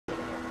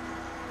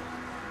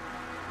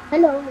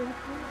Hello.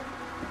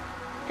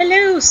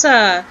 Hello,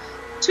 sir.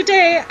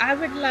 Today I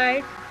would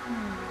like,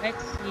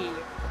 let's see,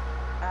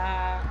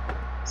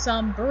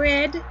 some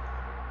bread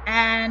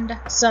and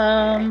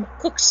some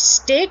cooked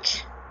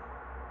steak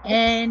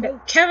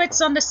and carrots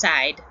on the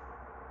side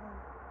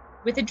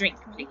with a drink,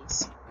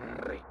 please.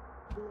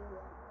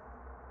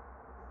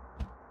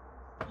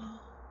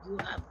 You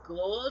have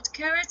gold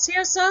carrots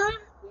here, sir?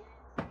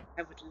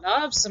 I would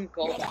love some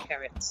gold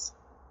carrots.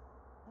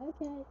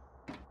 Okay.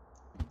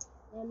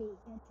 Let me get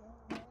somewhere.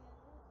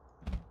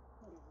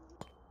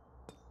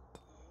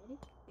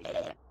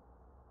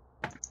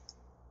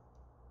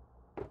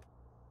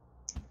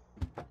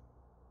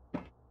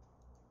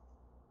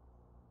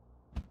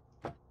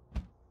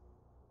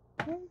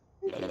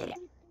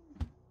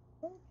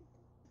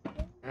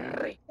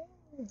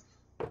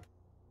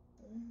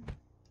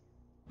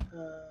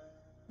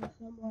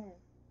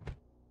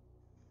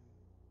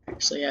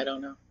 Actually, I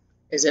don't know.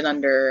 Is it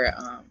under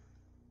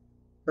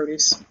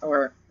produce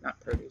or not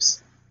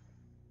produce?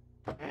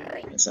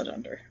 Is it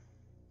under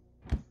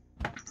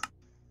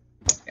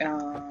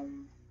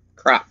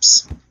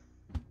crops?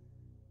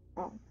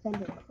 Oh, it's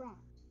under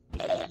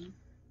crops.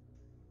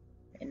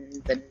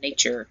 In the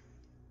nature.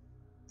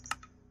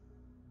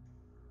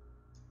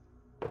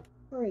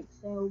 Alright,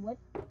 so what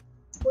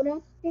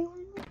else do you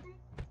want with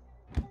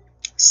that?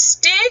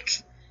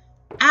 Steak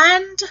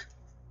and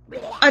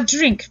a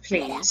drink,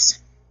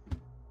 please.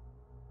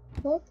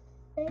 Cooked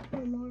steak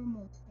or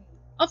normal steak?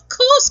 Of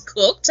course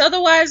cooked,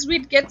 otherwise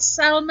we'd get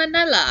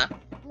salmonella.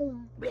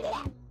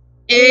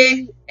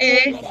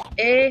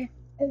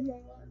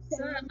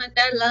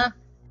 Salmonella,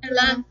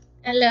 ella,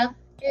 ella,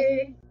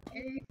 And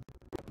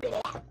you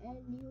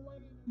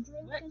wanted a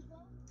drink What? as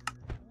well?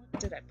 What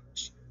did I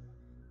push?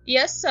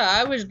 Yes, sir,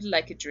 I would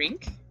like a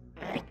drink.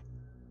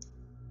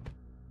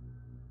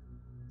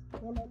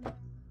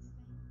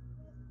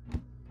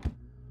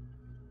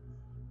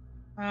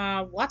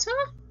 Water?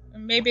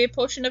 Maybe a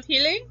potion of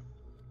healing?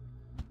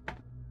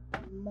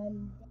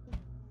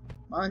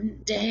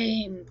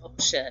 Mundane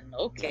potion.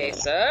 Okay,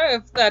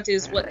 sir. If that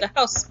is what the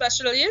house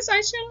special is,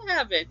 I shall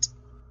have it.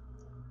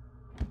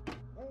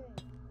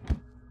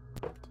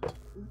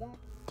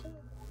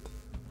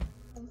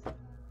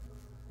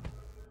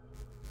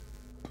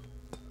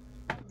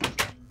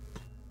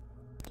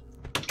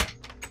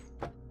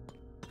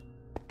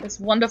 This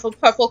wonderful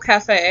purple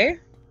cafe.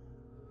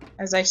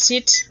 As I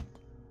sit...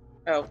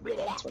 Oh,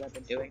 that's what I've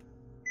been doing.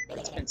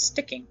 It's been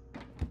sticking.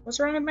 What's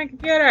wrong with my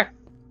computer?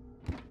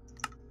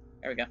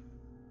 There we go.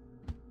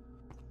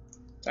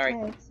 Sorry.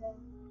 Alright, so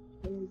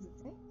here's the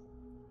drink.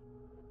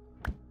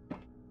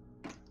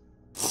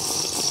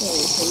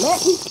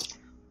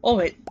 Oh,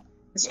 wait.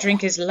 This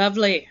drink is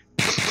lovely.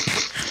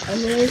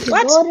 And there's the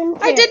What? golden I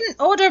carrot.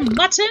 didn't order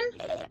mutton.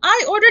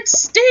 I ordered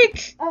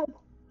steak. Oh.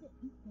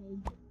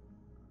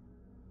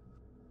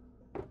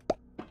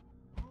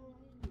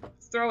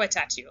 Throw it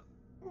at you.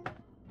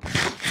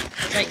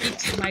 As I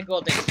eat my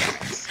golden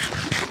carrots.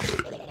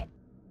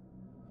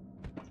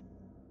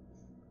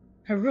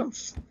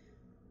 Harumph.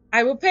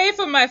 I will pay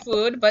for my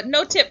food, but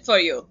no tip for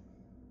you.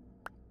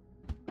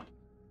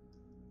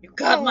 You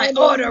got my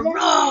order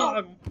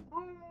wrong.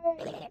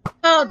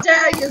 How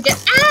dare you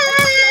get...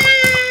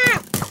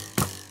 Ah!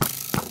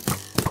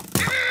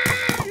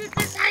 Ah! Is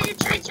this how you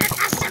treat your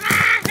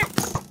customers?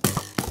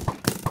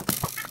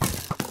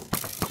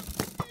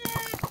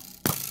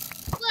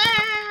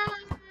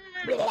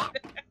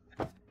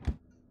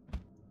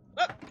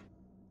 Oh.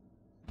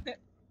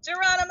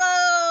 Geronimo!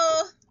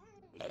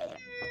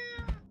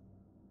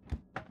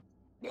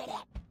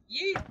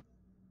 Yeet.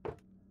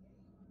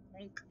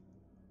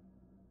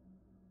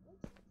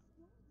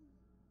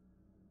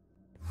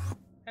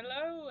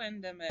 Hello,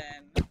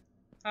 Enderman.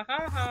 Ha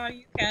ha ha,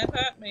 you can't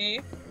hurt me.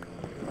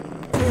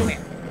 Come here.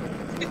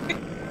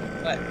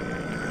 What?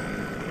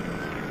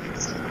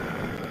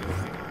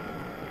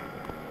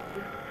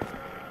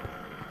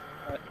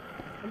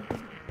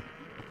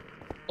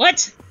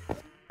 What?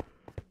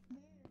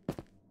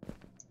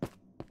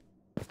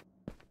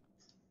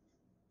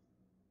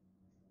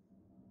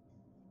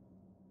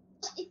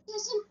 It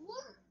doesn't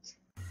work.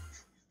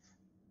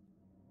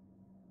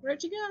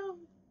 Where'd you go?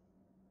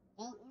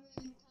 Don't worry,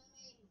 I'm coming.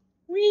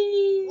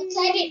 Whee! Looks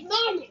like it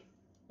morning.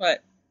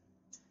 What?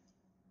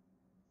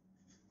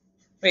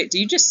 Wait, do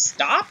you just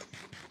stop?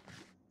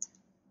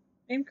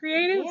 In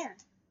creative? Yeah.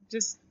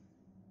 Just...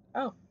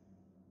 Oh.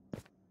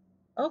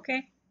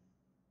 Okay.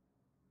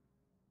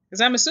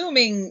 Because I'm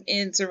assuming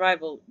in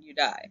survival you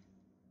die.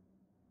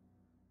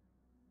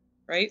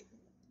 Right?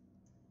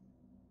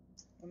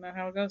 Isn't that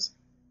how it goes?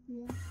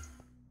 Yeah.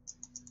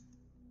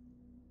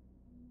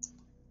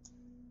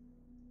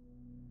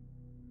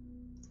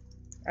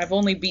 I've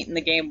only beaten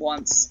the game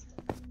once.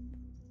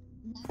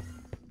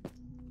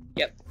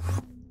 Yep.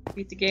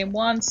 Beat the game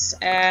once,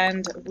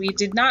 and we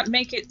did not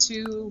make it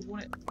to...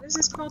 What is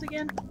this called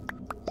again?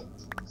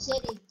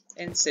 City.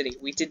 End City.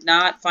 We did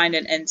not find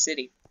an End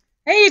City.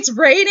 Hey, it's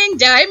raining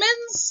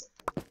diamonds!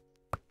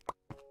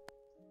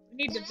 We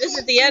need to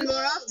visit the end more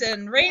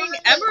often. Raining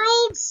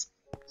emeralds?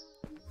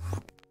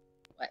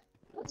 What?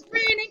 What's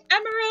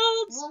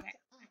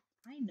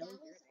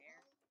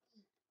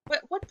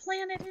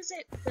is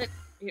it that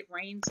it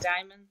rains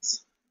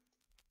diamonds?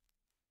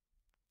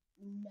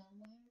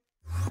 Nowhere.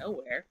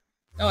 Nowhere.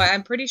 No,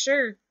 I'm pretty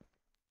sure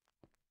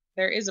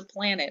there is a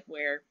planet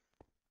where,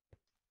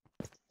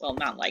 well,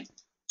 not like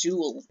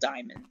jewel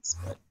diamonds,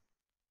 but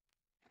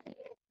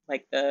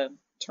like the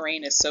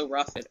terrain is so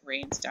rough it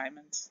rains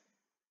diamonds.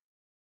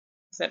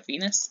 Is that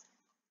Venus?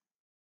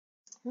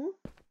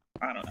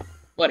 I don't know.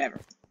 Whatever.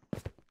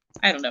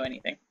 I don't know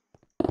anything.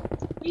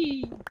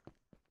 Whee!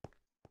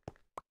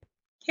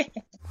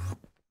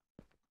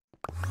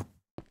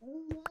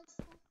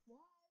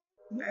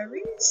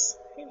 Berries?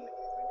 Hey, where'd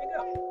they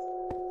go?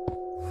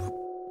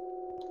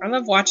 I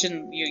love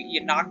watching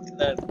you knock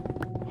the...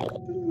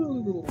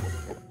 Ooh.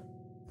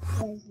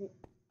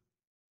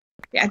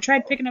 Yeah, I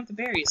tried picking up the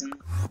berries and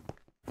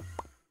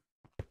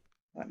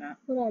whatnot.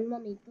 Hold on,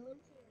 mommy.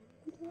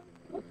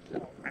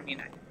 I mean,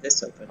 I have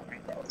this open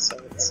right now, so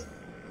it's...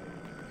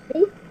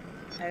 See?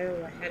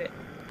 Oh, I had it...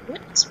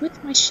 What is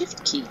with my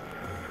shift key?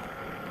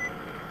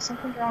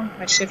 Something wrong with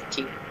my shift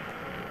key.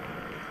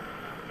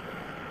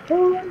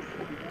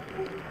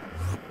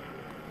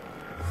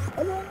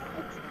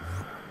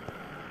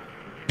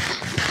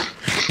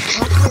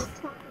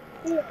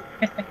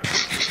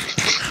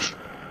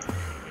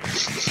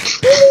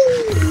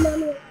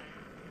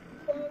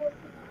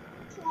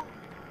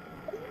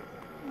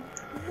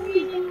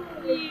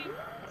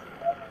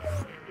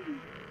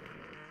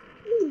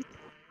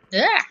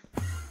 Yeah.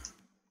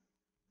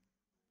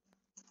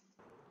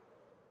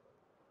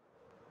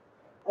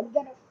 I'm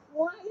gonna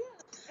fly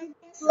up.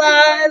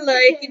 Fly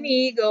like an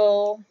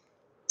eagle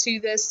to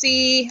the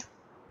sea.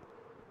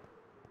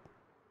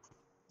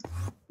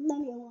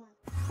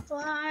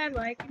 Fly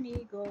like an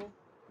eagle.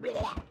 Do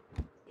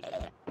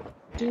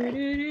do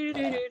do do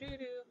do do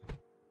do.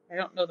 I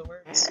don't know the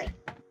words.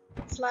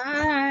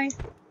 Fly,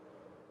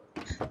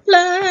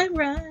 fly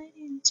right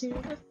into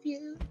the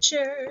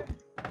future.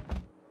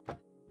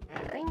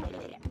 I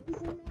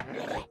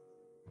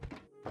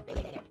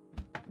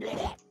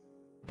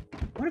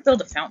want to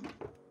build a fountain.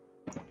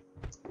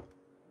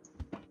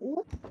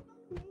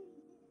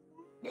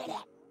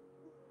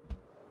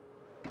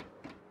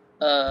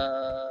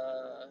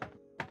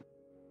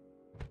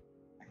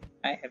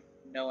 I have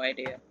no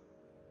idea.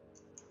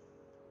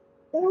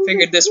 I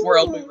figured this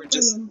world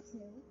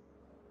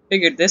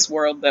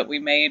that we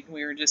made,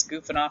 we were just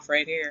goofing off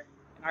right here.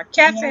 In our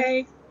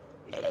cafe!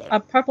 Yeah. A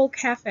purple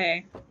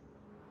cafe.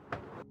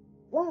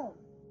 Whoa.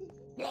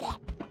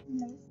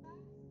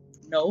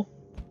 No.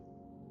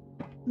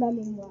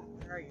 Mommy, what?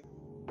 Where are you?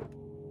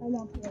 I'm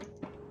up here.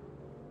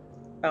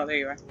 Oh, there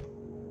you are.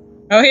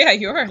 Oh yeah,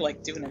 you are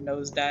like doing a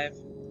nosedive.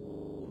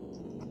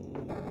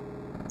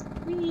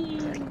 Whee!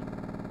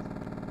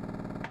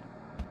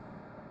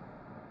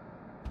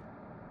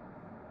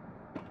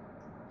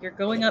 You're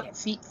going up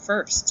feet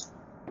first.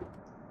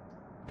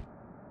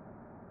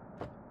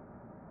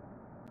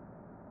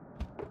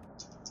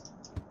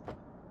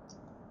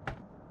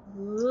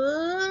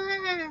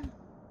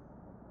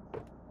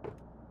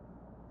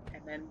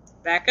 And then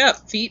back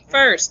up, feet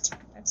first.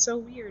 That's so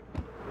weird.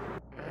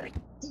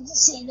 Did you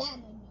say that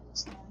in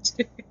news?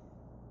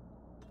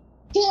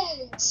 Get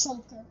it,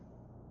 sucker.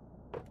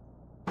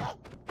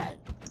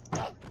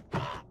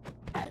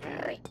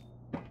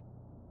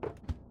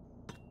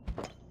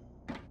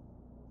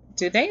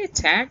 Do they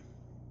attack?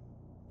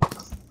 I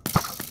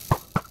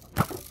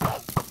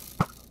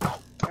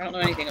don't know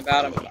anything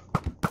about them.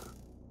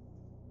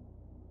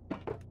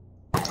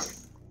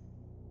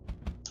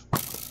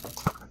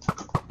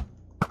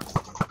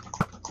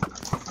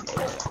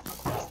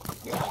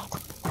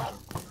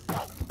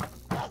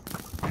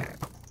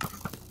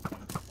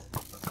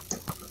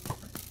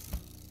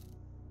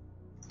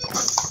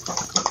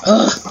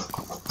 Ugh!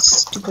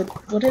 Stupid.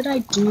 What did I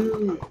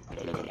do?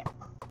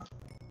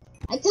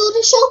 I killed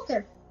a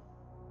shulker.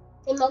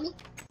 Hey, mommy.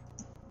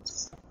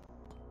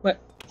 What?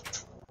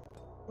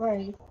 Where are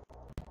you?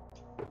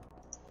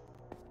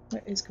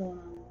 What is going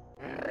on?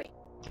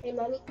 Hey,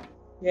 mommy.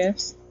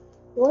 Yes?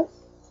 Let's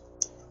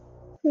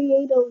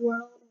create a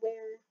world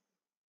where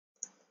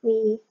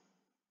we...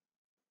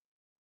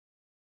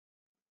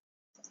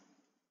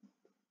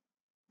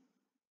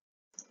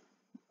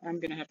 I'm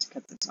gonna have to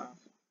cut this off.